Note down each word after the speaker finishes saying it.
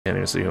Can't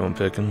even see who I'm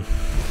picking.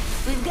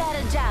 We've got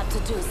a job to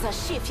do, so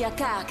shift your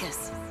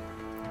carcass.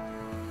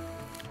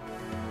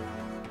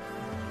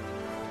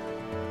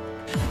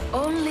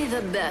 Only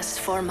the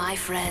best for my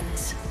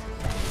friends.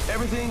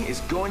 Everything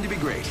is going to be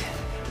great.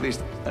 At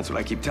least, that's what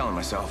I keep telling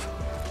myself.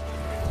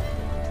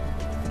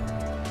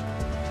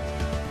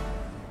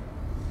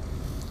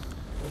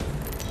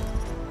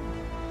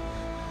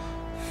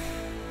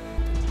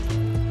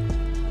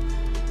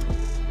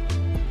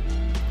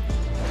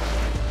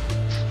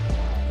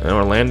 And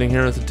we're landing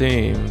here as a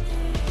team.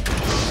 Keep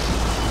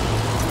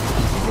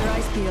your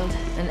eyes peeled.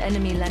 An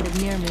enemy landed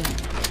near me.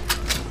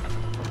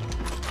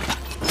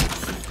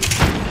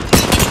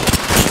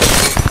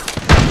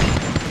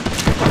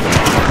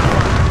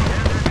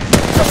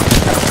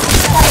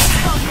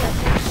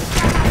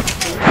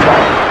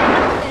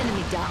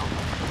 Enemy down.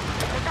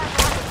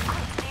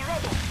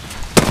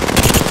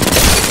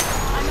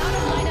 I'm out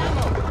of light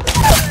ammo.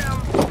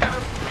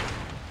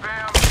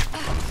 Bam!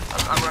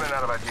 I'm running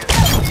out of ideas.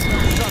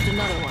 Dropped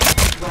another one.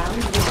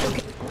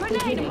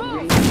 Grenade, move!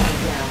 Enemy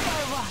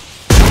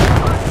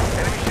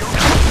shield.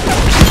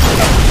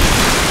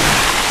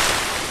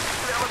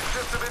 That must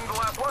just have been the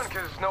last one,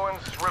 because no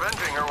one's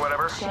revenging or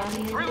whatever.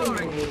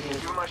 Reloading.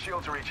 Give me my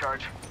shield to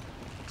recharge.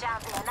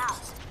 Champion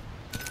out.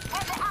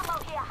 Where's the ammo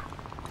here?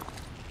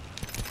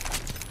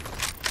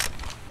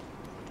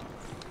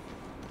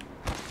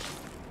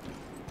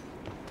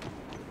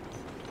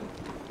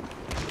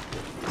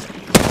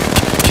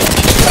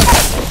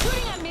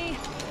 Shooting at me.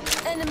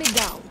 Enemy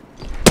down.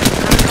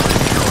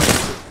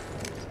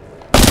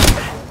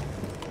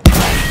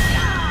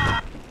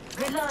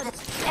 Reloaded.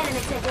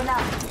 Enemy taken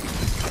out.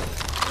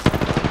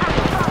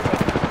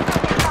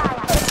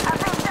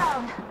 I'm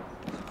down.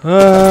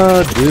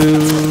 Ah,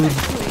 dude.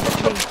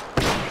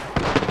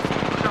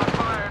 Shot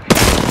fired.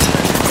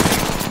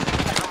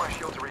 Give me my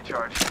shield to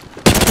recharge.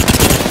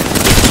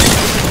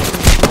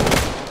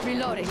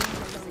 Reloading.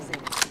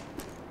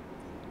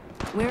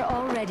 We're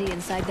already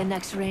inside the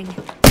next ring.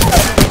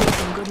 There's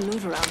some good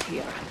loot around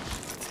here.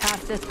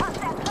 Half this.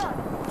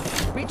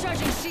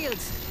 Recharging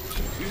shields.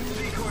 Using the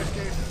decoy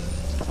escape.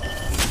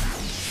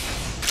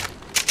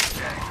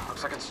 Dang,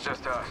 looks like it's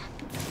just us.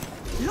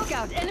 Look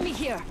out! Enemy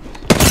here.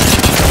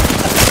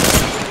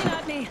 Shooting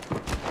at me.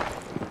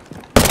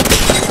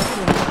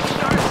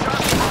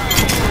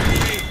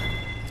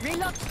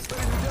 Reload.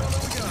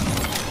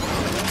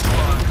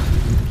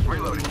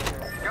 Reloading.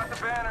 Got the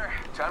banner.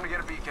 Time to get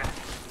a beacon.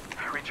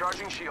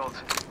 Recharging shields.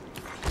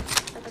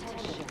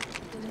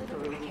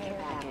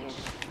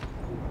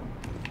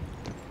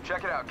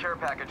 Check it out. Care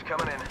package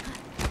coming in.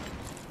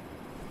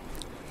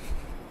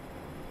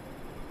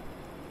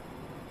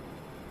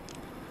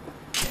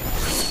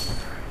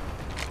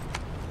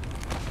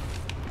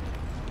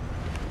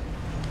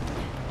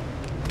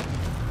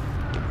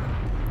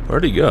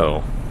 Where'd he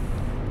go?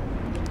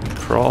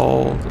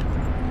 Crawled?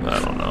 I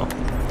don't know.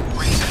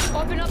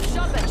 Open up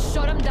shop and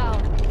shut him down.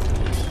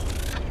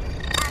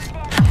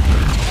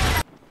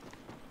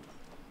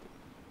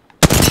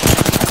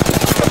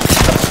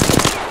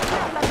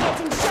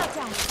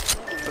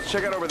 Let's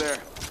check out over there.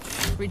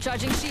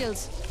 Recharging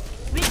shields.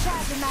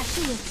 Recharging my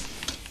shields.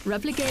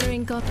 Replicator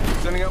income.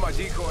 Sending out my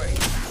decoy.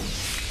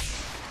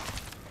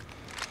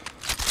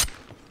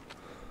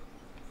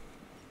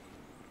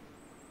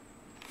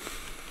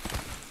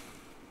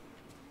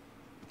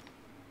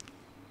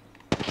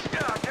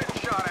 Yeah,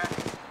 getting shot at.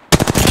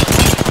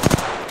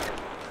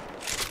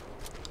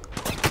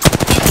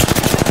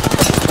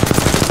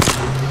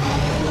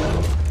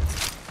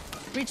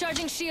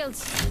 Recharging shields.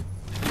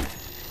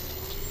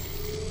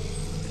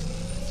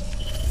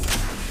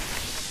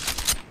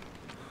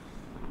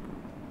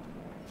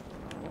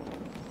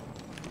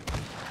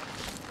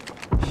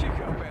 She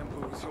got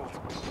bamboozled.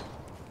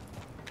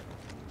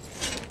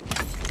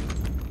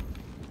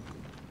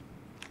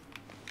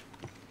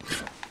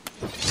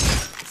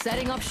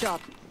 Setting up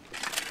shop.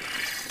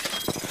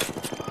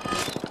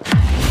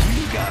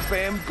 You got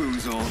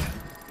bamboozled.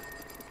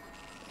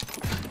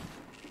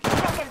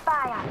 Taking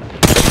fire.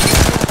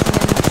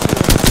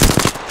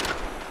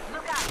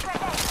 Look out,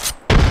 grenade.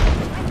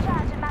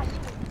 Recharging my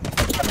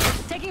shield.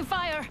 Taking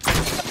fire.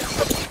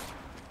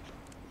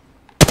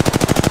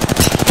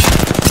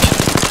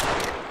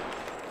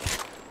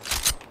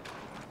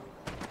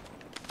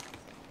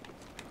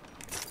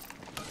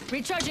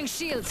 Recharging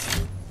shields.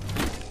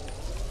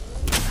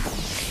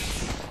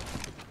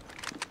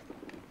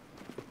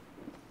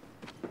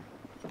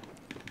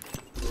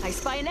 I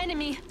spy an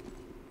enemy.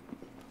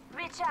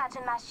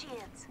 Recharging my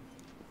shields.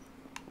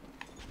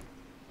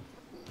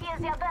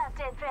 Here's your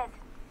birthday present.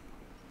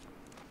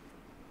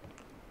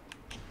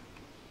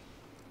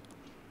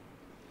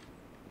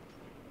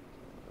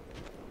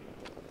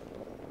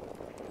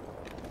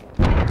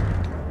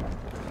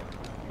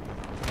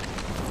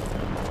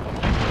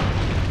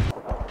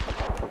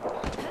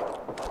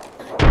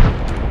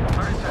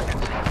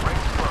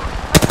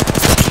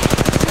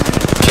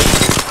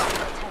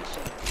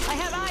 I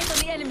have eyes on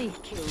the enemy.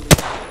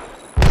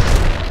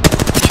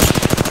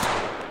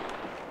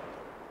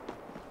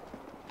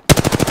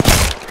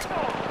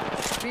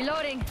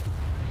 Reloading.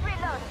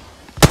 Reloading.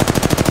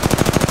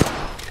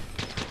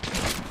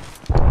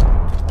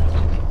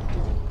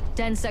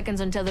 10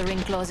 seconds until the ring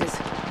closes.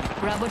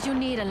 Grab what you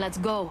need and let's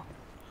go.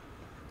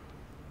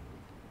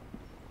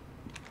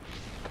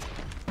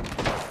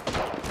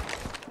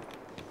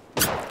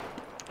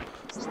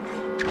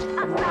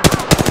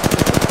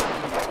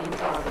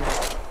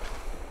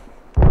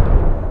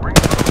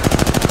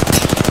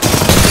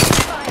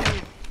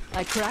 Fire!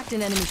 I cracked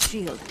an enemy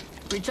shield.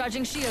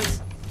 Recharging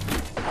shields.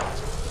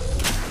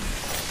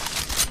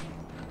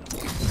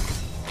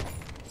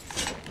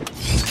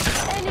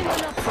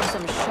 Anyone up for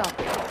some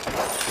shopping?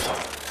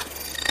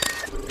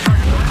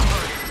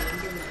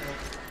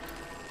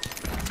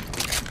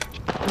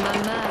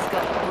 Mama's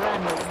got a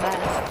brand new bag.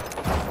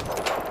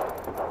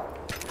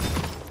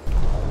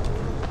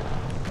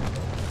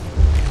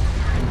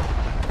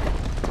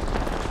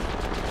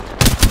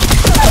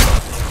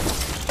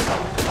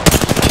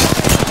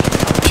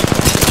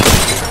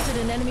 Spotted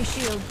an enemy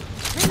shield.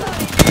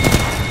 Reloading.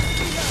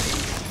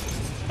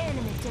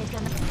 Enemy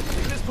taken.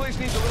 This place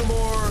needs a little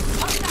more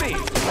speed.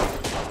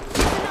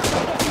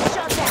 Getting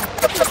shot down.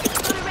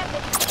 Gonna wreck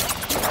it.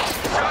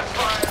 Shots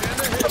fired in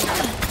the hip.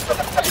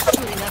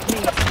 Shooting at me.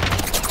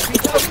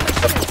 Recharging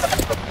my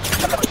shields.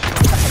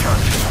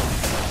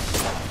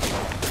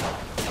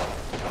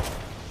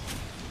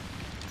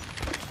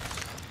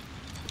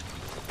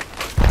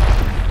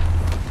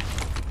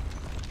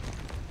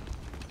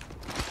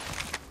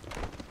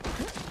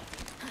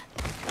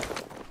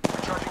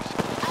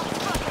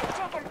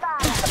 Taking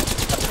fire.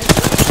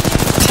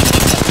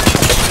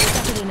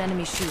 Spotted an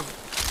enemy shield.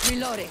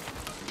 Reloading.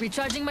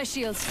 Recharging my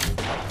shields.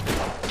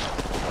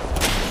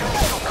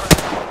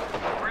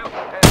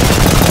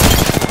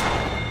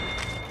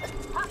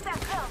 Hostile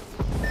close.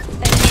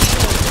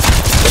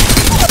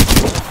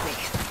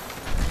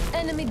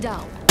 Enemy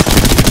down.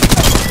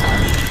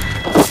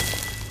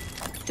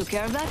 Took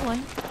care of that one.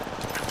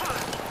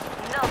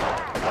 No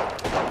fire.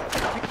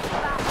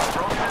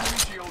 Broken enemy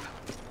shield.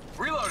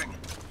 Reloading.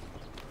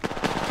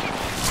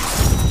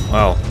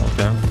 Wow,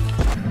 okay.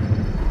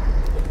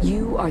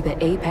 You are the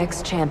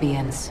Apex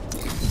Champions.